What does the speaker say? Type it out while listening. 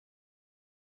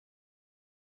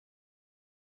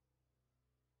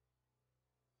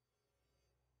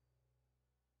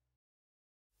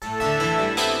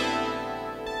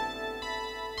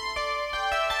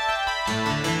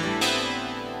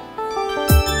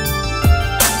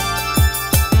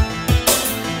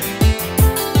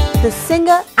The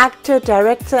singer, actor,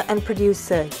 director and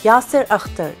producer Yasir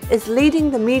Akhtar is leading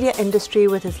the media industry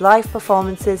with his live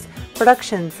performances,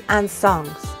 productions and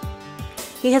songs.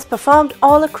 He has performed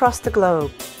all across the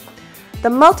globe. The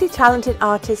multi-talented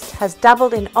artist has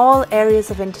dabbled in all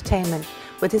areas of entertainment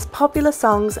with his popular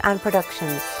songs and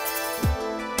productions.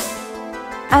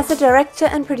 As a director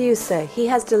and producer, he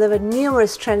has delivered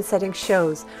numerous trend-setting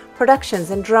shows,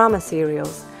 productions and drama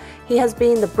serials. He has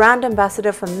been the brand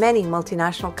ambassador for many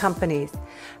multinational companies.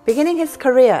 Beginning his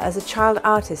career as a child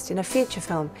artist in a feature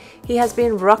film, he has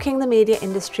been rocking the media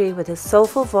industry with his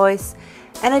soulful voice,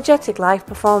 energetic live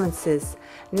performances,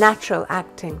 natural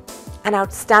acting, and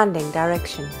outstanding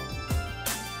direction.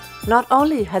 Not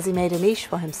only has he made a niche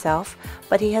for himself,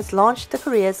 but he has launched the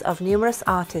careers of numerous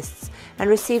artists and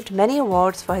received many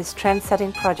awards for his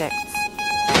trend-setting projects.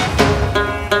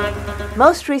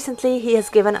 Most recently, he has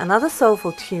given another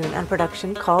soulful tune and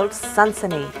production called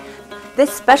Sansani.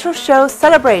 This special show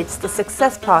celebrates the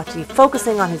success party,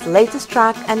 focusing on his latest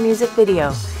track and music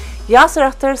video. Yasir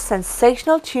Akhtar's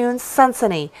sensational tune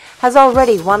Sansani has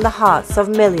already won the hearts of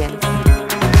millions.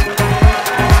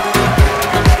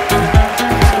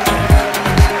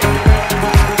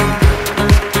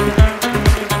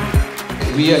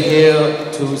 We are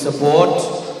here to support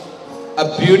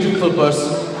a beautiful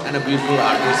person and a beautiful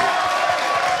artist.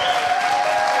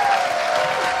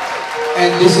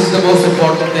 And this is the most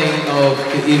important thing of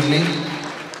the evening.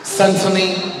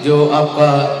 Sansani, जो आपका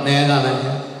नया गाना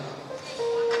है.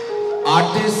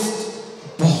 Artist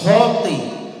बहुत ही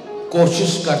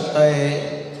कोशिश करता है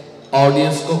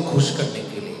audience को खुश करने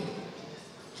के लिए.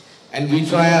 And we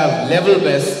try our level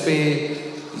best पे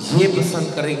ये पसंद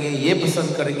करेंगे.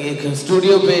 एक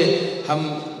स्टूडियो पे हम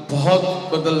बहुत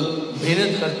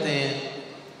मेहनत करते हैं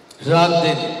रात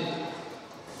दिन.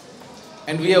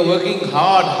 And we are working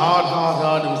hard.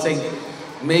 I'm saying,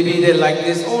 maybe they like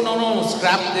this. Oh no,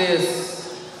 scrap this.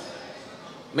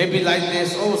 Maybe like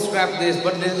this. Oh, scrap this.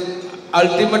 But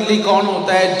ultimately, कौन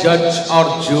होता है judge और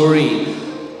jury?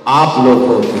 आप लोग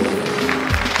होते हैं.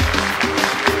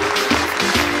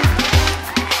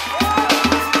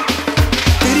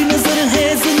 तेरी नजर है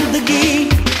जिंदगी,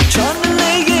 छान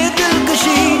ले ये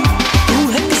दिलकशी. तू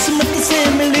है किस्मत से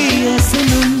मिली है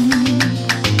सनम.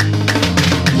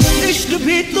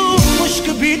 भी तू, मुश्क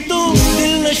भी तू,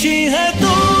 दिल नशी है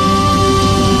तू.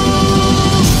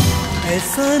 ऐ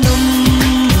सनम,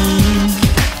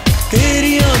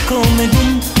 तेरी आंखों में गुम.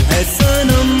 ऐ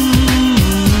सनम,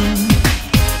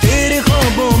 तेरे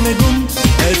ख्वाबों में गुम.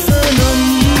 ऐ सनम,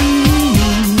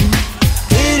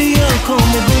 तेरी आंखों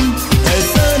में गुम. ऐ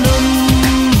सनम,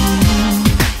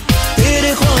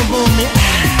 तेरे ख्वाबों में.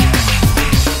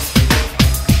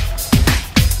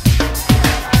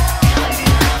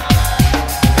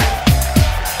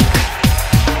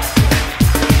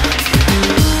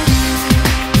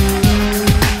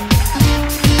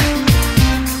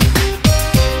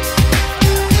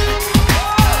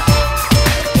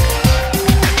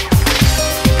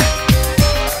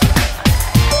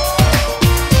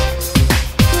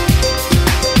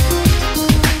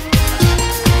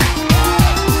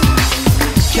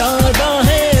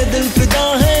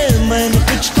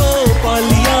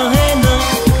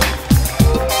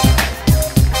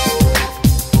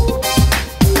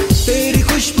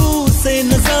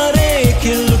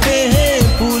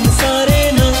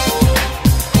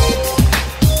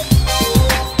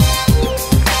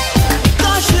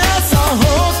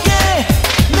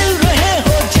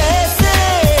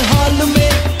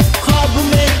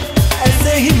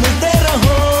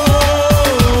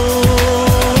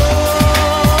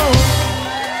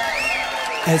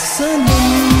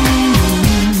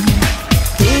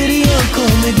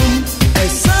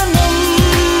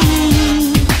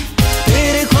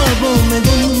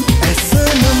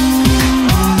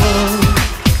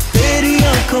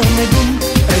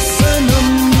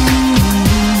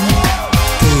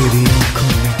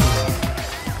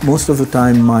 Most of the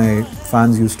time my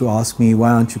fans used to ask me, why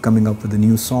aren't you coming up with a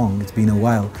new song? It's been a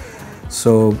while.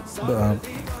 So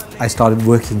I started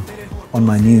working on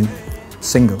my new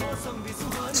single,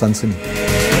 Sansani.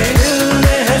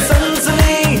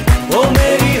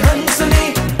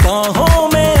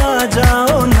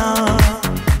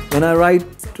 When I write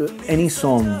any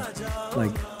song,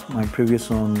 like my previous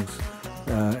songs,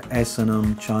 Aey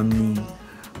Sanam, Chandni,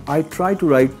 I try to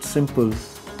write simple,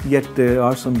 yet there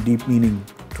are some deep meaning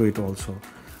to it also.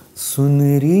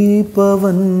 Sunri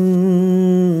pavan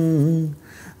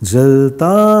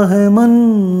jalta hai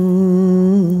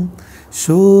man,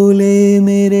 Sholay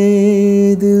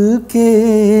मेरे दिल के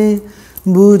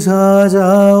बुझा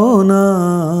जाओ ना.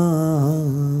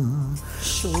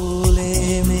 शोले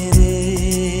मेरे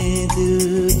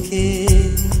दिल के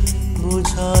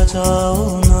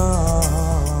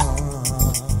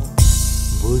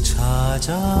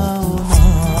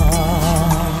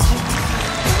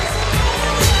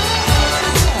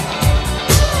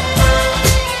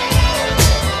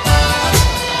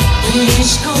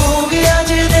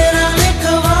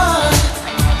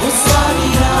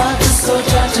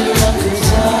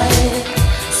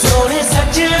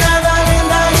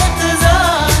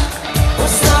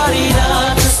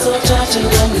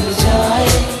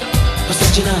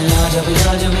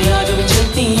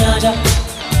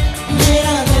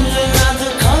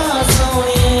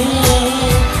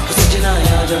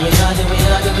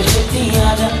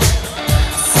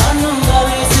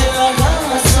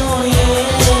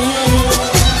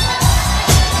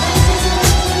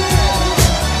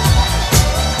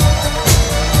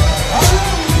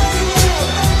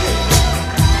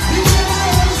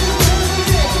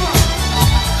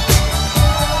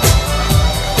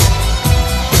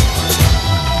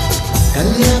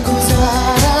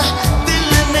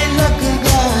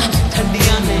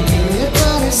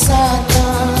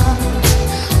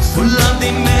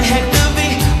महक भी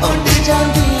उड़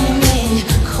जाती नी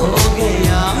खो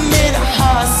गया मेरा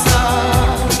हासा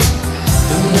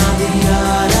तू ना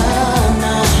दियारा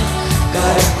ना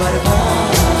कर परवाह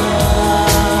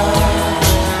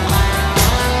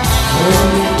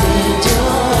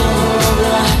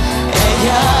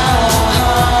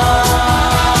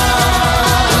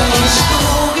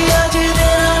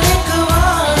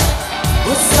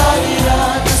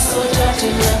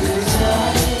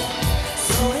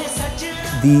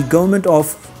The government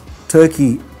of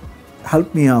Turkey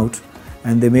helped me out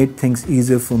and they made things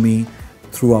easier for me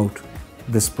throughout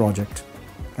this project.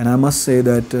 And I must say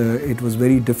that it was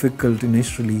very difficult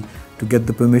initially to get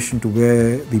the permission to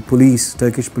wear the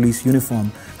Turkish police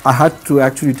uniform. I had to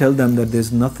actually tell them that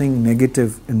there's nothing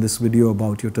negative in this video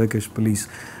about your Turkish police.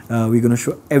 We're going to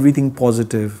show everything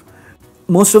positive.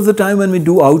 Most of the time when we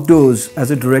do outdoors,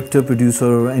 as a director, producer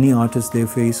or any artist, they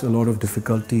face a lot of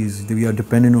difficulties. We are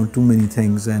dependent on too many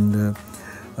things, and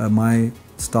my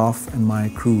staff and my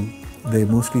crew, they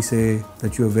mostly say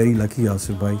that you are very lucky,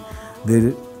 Yasir bhai.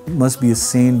 There must be a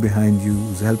saint behind you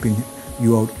who's helping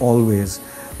you out always.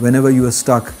 Whenever you are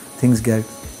stuck, things get,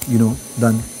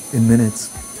 done in minutes.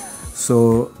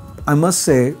 So I must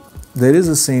say, there is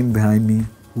a saint behind me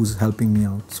who's helping me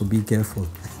out, so be careful.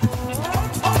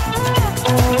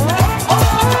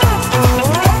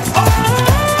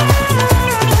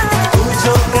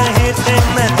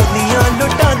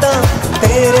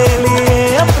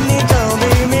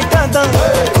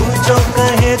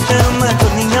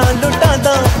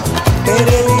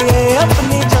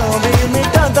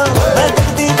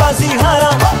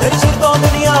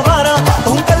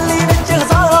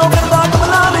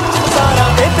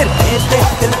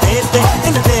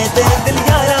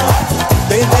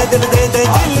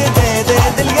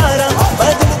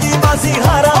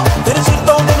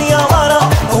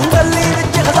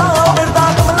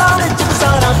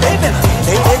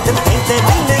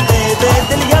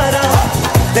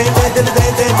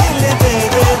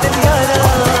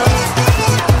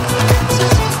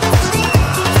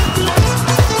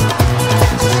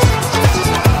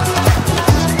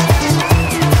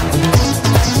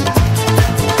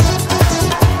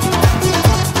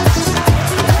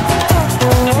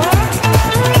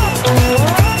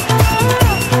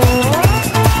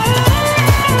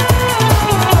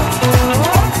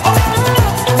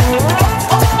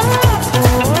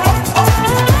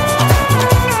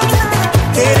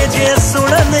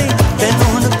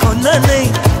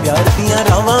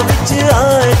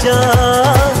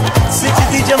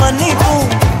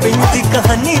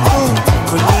 कहानी तू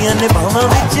खुलियां निभावां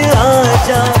विच आ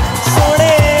जा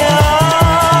सोने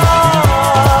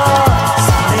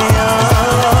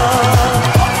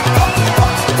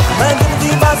मैं दिल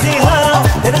दी बाजी हारा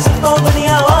तेरे सिर तो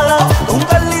दुनिया वाला तू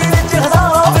गली विच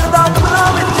हजारां फिरदा कमरा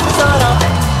विच सारा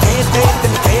दे दे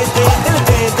दिल दे दे दिल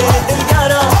दे दे दिल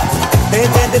यारा दे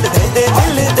दे दिल दे दे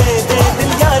दिल दे दे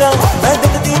दिल यारा मैं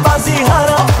दिल दी बाजी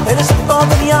हारा तेरे सिर तो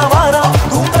दुनिया वाला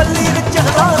तू गली विच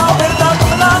हजारां फिरदा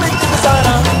कमरा विच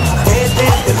सारा दे दे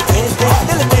दिल दे दे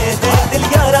दिल दे दे दिल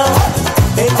यारा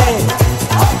दे दे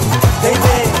दे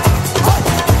दे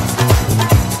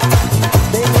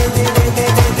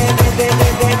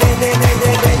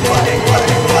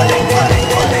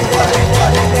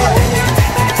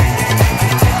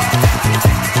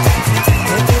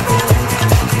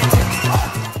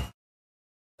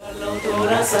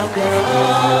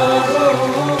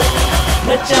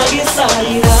नचागे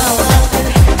सारी रात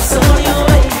सोनियो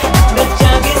भाई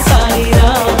नचागे सारी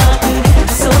रात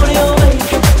सोनियो भाई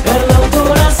कर लो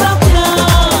थोड़ा सा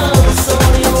प्यार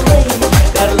सोनियो भाई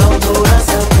कर लो थोड़ा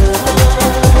सा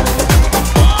प्यार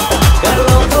कर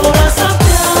लो थोड़ा सा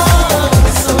प्यार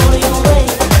सोनियो भाई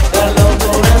कर लो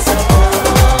थोड़ा सा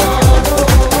प्यार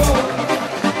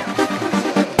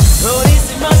थोड़ी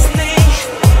सी मस्ती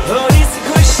थोड़ी सी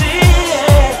खुशी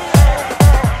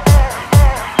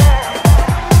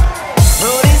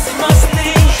थोड़ी सी मस्ती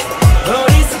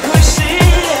थोड़ी सी खुशी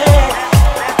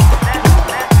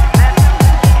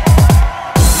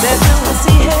महफिल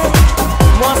हंसी है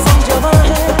मौसम जवां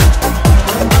है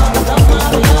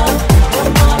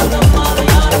हमारा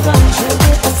यार पंछी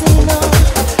के पसीना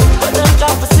बदन का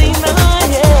पसीना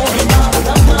है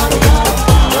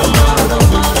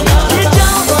ये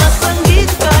जावा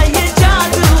संगीत का ये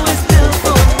जादू इस दिल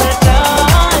को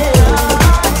नचाए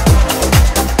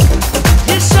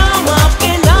ये शाम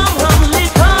आपके नाम हम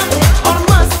लिखाए और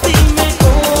मस्ती में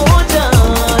खो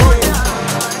जाए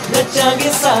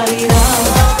नचागे सारी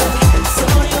रात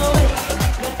सोनियो भाई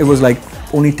It was like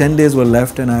only 10 days were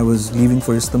left and I was leaving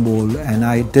for Istanbul, and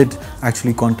I did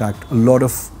actually contact a lot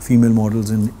of female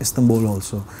models in Istanbul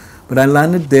also. But I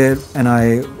landed there and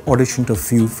I auditioned a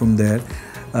few from there.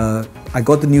 I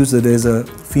got the news that there's a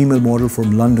female model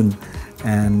from London,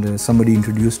 and somebody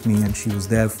introduced me, and she was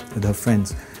there with her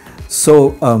friends.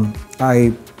 So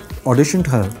I auditioned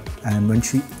her, and when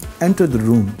she entered the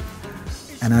room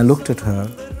and I looked at her,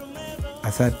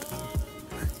 I thought,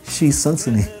 she's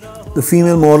Sansani. The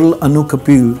female model Anu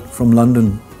Kapil from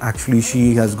London, actually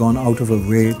she has gone out of her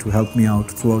way to help me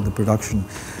out throughout the production.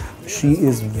 She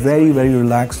is very, very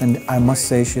relaxed, and I must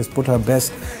say she has put her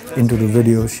best into the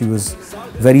video. She was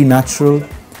very natural.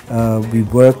 We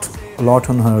worked a lot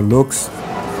on her looks.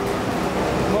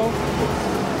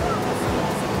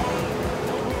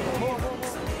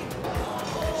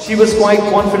 She was quite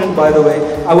confident, by the way.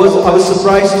 I was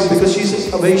surprised too, because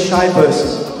she's a very shy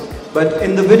person. But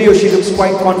in the video, she looks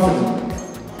quite confident.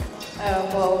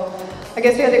 Well, I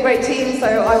guess we had a great team, so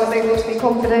I was able to be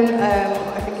confident.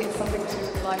 I think it's something to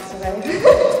like today.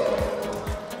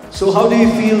 So how do you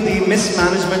feel the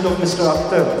mismanagement of Mr.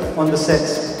 Akhtar on the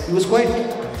sets? He was quite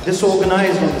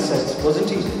disorganized on the sets, wasn't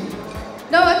he?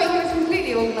 No, I think he was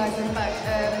completely organised, in fact.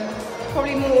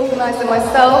 Probably more organised than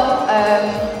myself,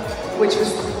 which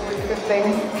was a good thing.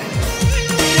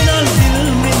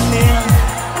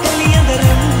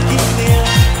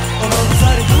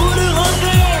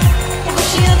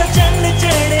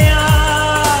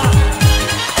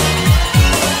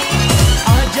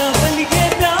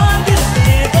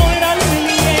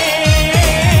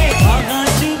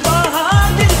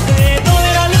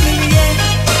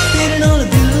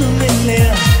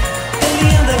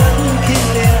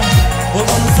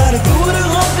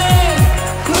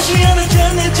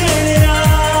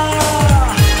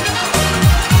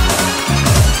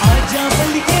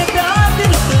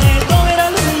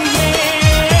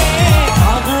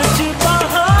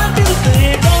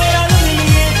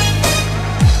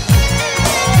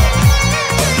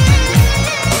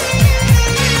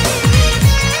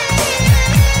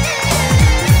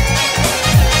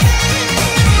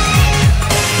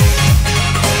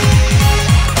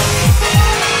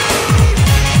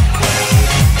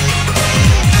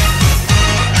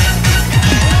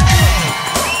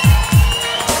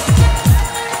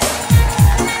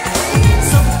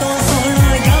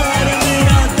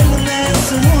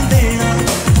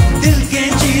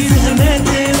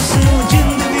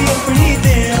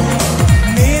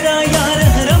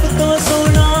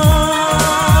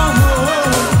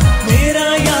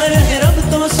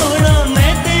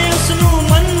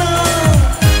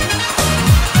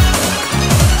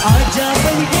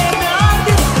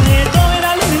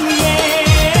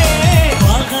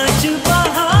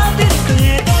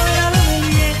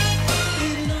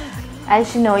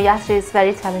 As you know, Yasir is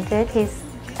very talented. He's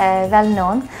well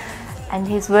known, and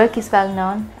his work is well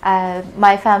known.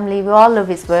 My family, we all love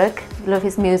his work, love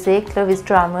his music, love his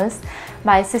dramas.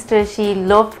 My sister, she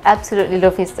absolutely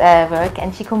love his work,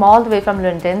 and she come all the way from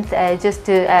London just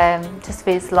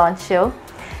for his launch show.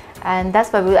 And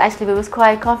that's why we was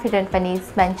quite confident when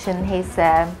he's mentioned his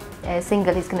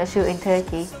single he's going to shoot in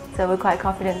Turkey. So we're quite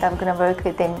confident that we're going to work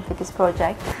with him with this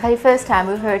project. Very first time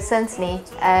we heard Sansani,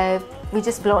 we're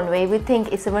just blown away. We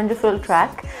think it's a wonderful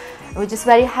track. We're just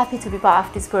very happy to be part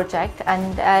of this project,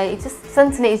 and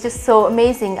Sansani is just so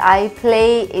amazing. I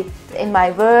play it in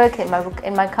my work, in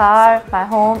my car, my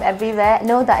home, everywhere. I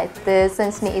know that the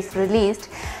Sansani is released.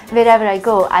 Wherever I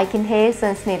go, I can hear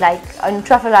Sansani, like on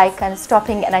traffic light and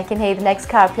stopping, and I can hear the next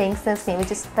car playing Sansani. We're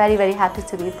just very, very happy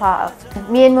to be part of.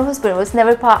 Me and my husband was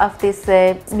never part of this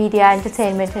media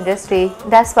entertainment industry.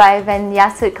 That's why when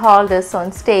Yasir called us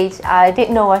on stage, I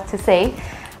didn't know what to say.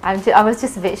 I was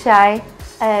just a bit shy.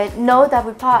 Know that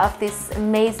we're part of this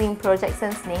amazing project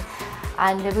Sansani,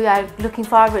 and we are looking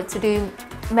forward to do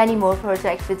many more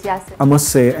projects with Yasir. I must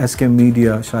say SK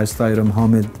Media, Shaista Iram,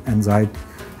 Hamid and Zaid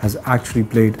has actually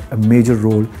played a major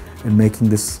role in making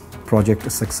this project a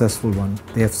successful one.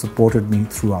 They have supported me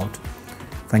throughout.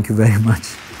 Thank you very much.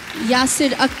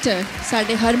 Yasir Akhtar,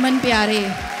 साडे हरमन प्यारे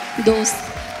दोस्त,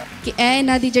 कि ऐ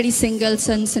इन्हां दी जिहड़ी single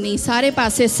सनसनी सारे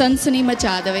पासे सनसनी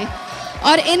मचा देवे,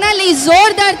 और इन्हां लई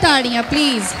जोरदार ताड़ियां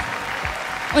प्लीज़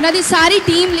उन्हां दी सारी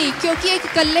टीम लई, क्योंकि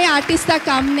एक कल्ले आर्टिस्ट दा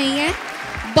काम नहीं है,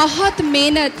 बहुत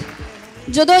मेहनत।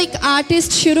 ਜਦੋਂ ਇੱਕ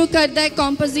ਆਰਟਿਸਟ ਸ਼ੁਰੂ ਕਰਦਾ ਹੈ,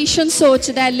 ਕੰਪੋਜੀਸ਼ਨ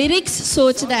ਸੋਚਦਾ ਹੈ, ਲਿਰਿਕਸ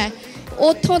ਸੋਚਦਾ ਹੈ,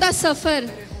 ਉੱਥੋਂ ਦਾ ਸਫ਼ਰ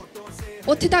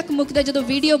ਉੱਥੇ ਤੱਕ ਮੁੱਕਦਾ ਜਦੋਂ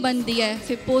ਵੀਡੀਓ ਬਣਦੀ ਹੈ,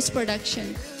 ਫਿਰ ਪੋਸਟ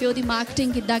ਪ੍ਰੋਡਕਸ਼ਨ, ਫਿਰ ਉਹਦੀ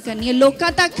ਮਾਰਕੀਟਿੰਗ ਕਿੱਦਾਂ ਕਰਨੀ ਹੈ,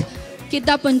 ਲੋਕਾਂ ਤੱਕ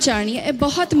ਕਿੱਦਾਂ ਪਹੁੰਚਾਉਣੀ ਹੈ, ਇਹ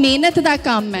ਬਹੁਤ ਮਿਹਨਤ ਦਾ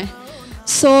ਕੰਮ ਹੈ।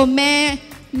 ਸੋ ਮੈਂ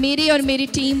ਮੇਰੀ ਔਰ ਮੇਰੀ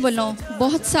ਟੀਮ ਵੱਲੋਂ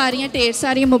ਬਹੁਤ ਸਾਰੀਆਂ ਢੇਰ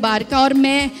ਸਾਰੀਆਂ ਮੁਬਾਰਕਾਂ, ਔਰ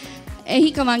ਮੈਂ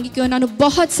ਇਹੀ ਕਹਾਂਗੀ ਕਿ ਉਹਨਾਂ ਨੂੰ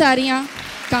ਬਹੁਤ ਸਾਰੀਆਂ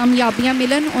ਕਾਮਯਾਬੀਆਂ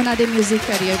ਮਿਲਣ ਉਹਨਾਂ ਦੇ ਮਿਊਜ਼ਿਕ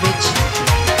ਕੈਰੀਅਰ ਵਿੱਚ।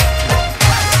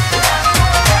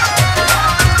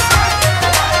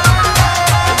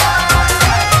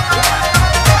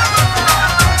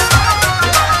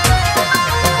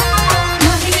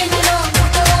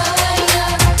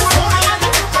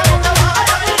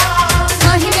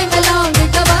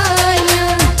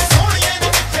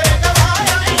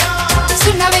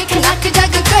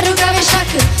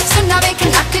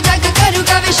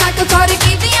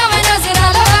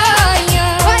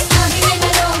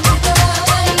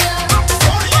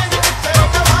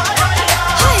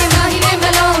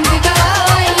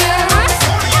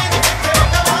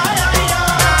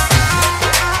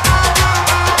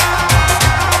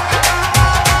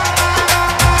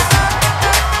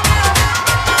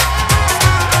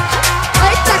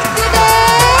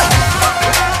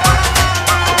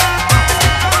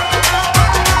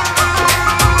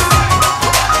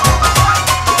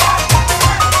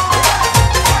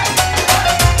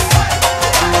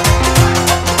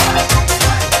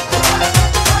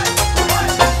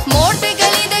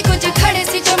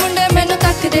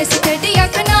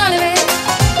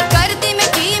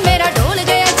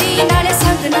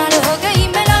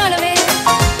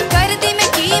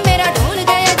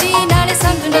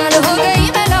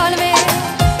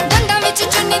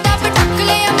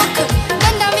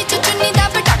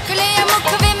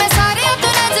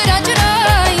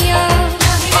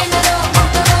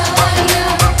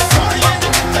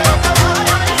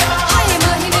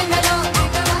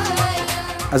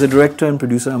 As a director and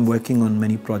producer, I'm working on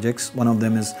many projects. One of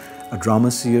them is a drama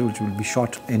series which will be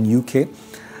shot in UK.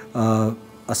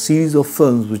 A series of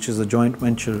films which is a joint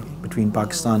venture between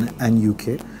Pakistan and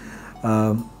UK.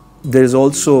 There is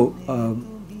also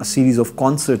a series of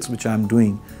concerts which I'm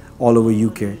doing all over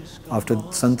UK after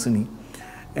Sansani.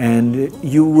 And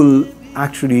you will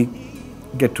actually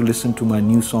get to listen to my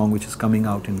new song which is coming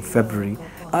out in February.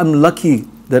 I'm lucky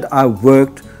that I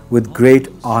worked with great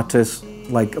artists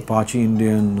like Apache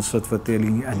Indian, Nusrat Fateh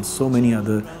Ali and so many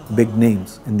other big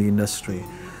names in the industry.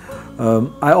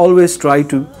 I always try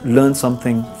to learn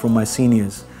something from my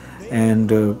seniors and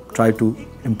try to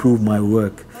improve my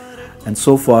work. And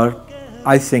so far,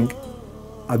 I think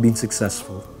I've been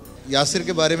successful. Yasir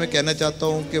के बारे में कहना चाहता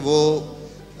हूँ कि वो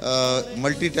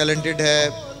multi talented है,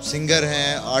 singer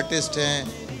हैं, आर्टिस्ट हैं,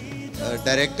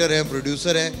 डायरेक्टर हैं,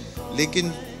 प्रोड्यूसर हैं,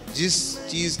 लेकिन जिस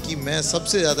चीज़ की मैं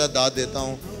सबसे ज़्यादा दाद देता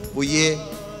हूँ वो ये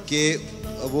कि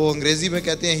वो अंग्रेज़ी में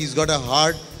कहते हैं he's got a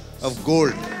heart of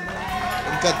gold.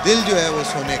 उनका दिल जो है वो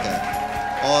सोने का है.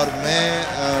 और मैं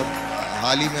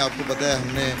हाल ही में आपको पता है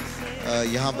हमने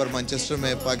यहाँ पर मैनचेस्टर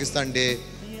में पाकिस्तान डे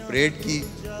परेड की,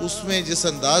 उसमें जिस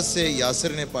अंदाज से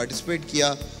यासिर ने पार्टिसिपेट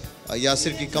किया,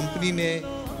 यासिर की कंपनी ने,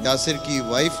 यासिर की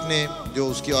वाइफ ने, जो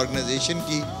उसकी ऑर्गेनाइजेशन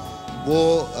की, वो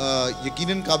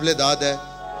यकीनन काबिल दाद है.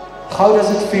 How does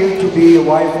it feel to be a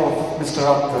wife of Mr.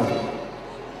 Akhtar?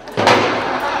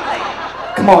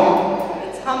 Come on.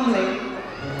 It's humbling.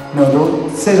 No,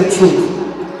 don't say the truth.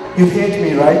 You hate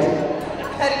me, right?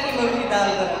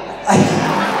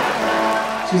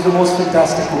 She's the most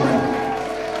fantastic woman.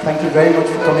 Thank you very much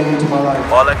for coming into my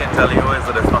life. All I can tell you is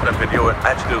that it's not a video, it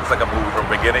actually looks like a movie from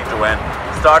beginning to end.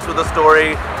 Starts with a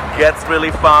story, gets really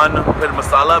fun, फिर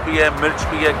मसाला भी है, मिर्च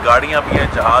भी है, गाड़ियाँ भी हैं,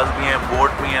 जहाज भी हैं,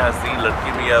 बोट भी हैं, हसीन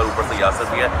लड़की भी है, ऊपर से यासिर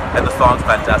भी है, and the song's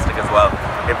fantastic as well.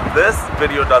 If this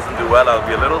video doesn't do well, I'll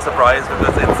be a little surprised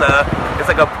because it's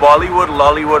like a Bollywood,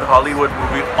 Lollywood, Hollywood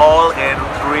movie all in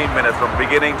 3 minutes from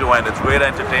beginning to end. It's great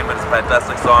entertainment, it's a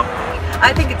fantastic song.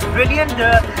 I think it's brilliant.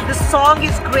 The song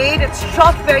is great. It's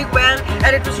shot very well,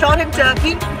 and it was shot in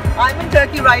Turkey. I'm in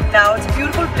Turkey right now. It's a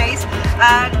beautiful place,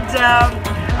 and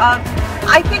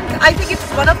I think it's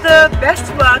one of the best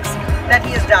works that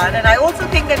he has done. And I also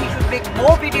think that he should make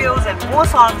more videos and more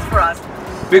songs for us.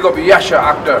 Big up Yasir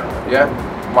Akhtar, yeah,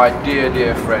 my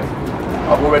dear friend.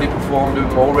 I've already performed with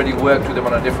him, already worked with him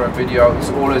on a different video. It's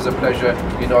always a pleasure.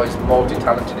 You know, he's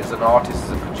multi-talented. He's an artist,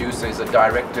 he's a producer, he's a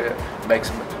director.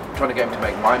 Trying to get him to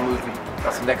make my movie.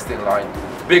 That's the next in line.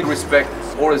 Big respect.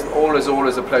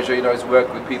 Always a pleasure. You know, he's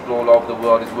worked with people all over the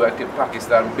world. He's worked in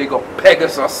Pakistan. Big up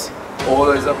Pegasus.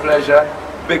 Always a pleasure.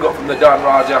 Big up from the Dan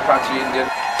Raja Apache Indian.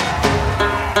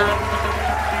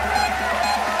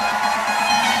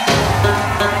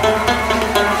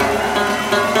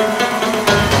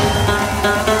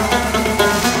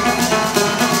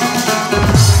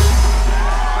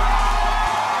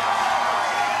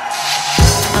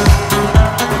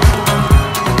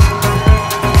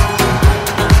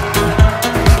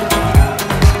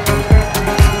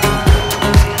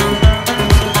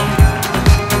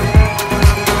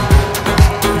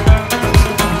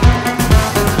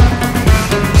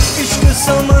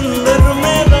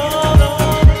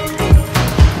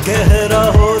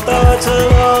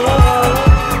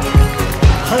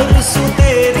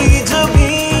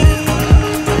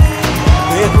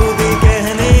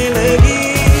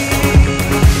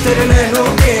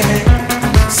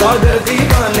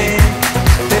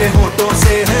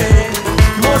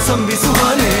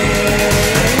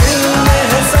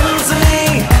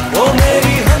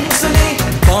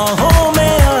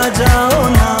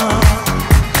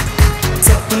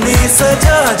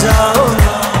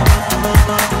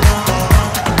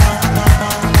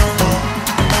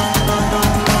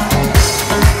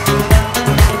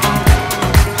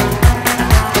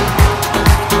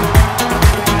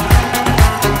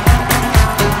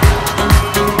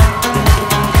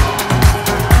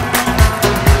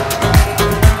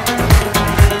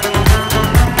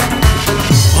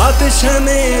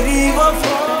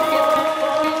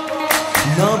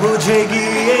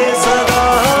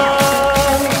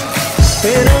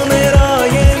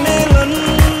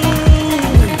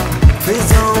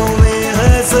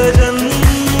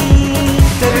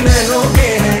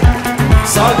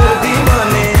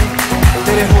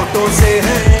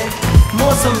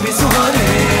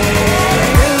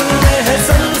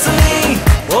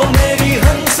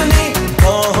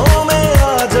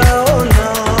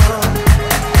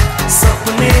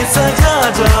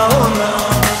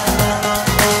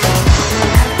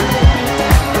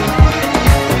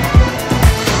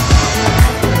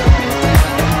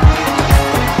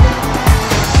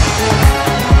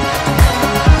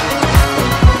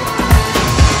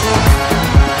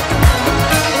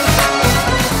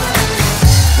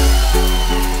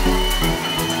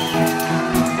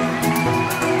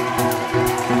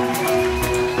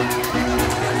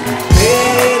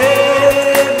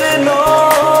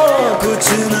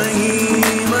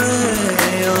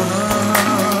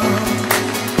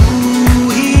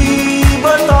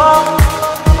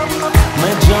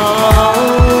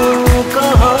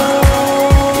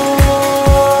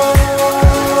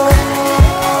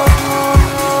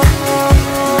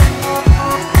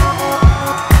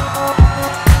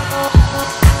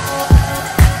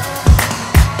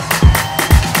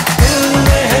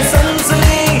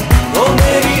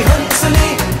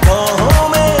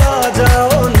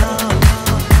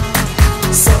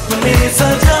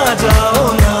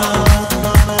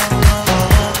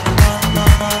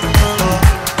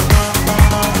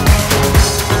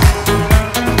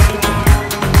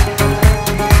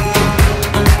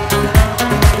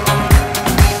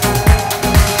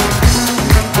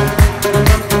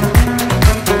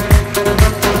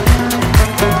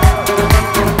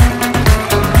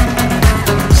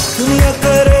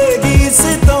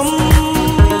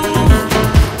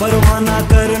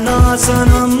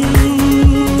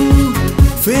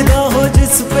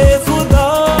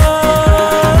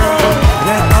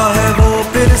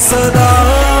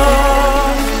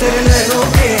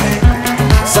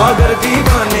 सागर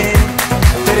दीवाने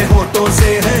तेरे होठों से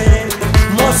हैं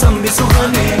मौसम भी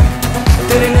सुहाने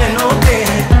तेरे नैनों के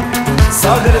हैं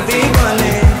सागर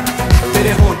दीवाने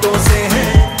तेरे होठों से हैं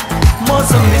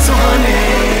मौसम भी सुहाने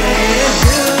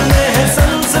दिल में है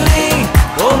सनसनी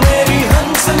ओ मेरी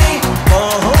हंसनी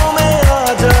बाहों में आ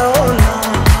जाओ ना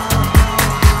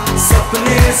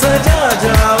सपने सजा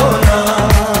जाओ ना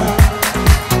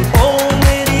ओ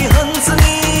मेरी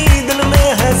हंसनी दिल में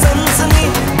है सनसनी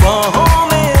बाहों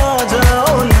में आ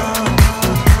जाओ ना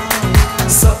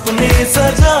सपने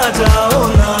सजा जाओ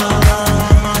ना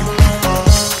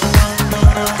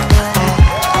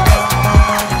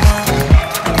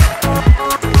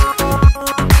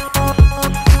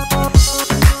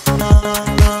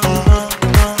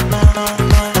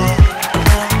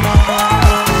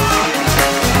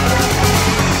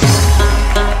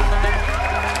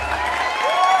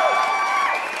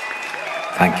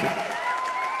Thank you.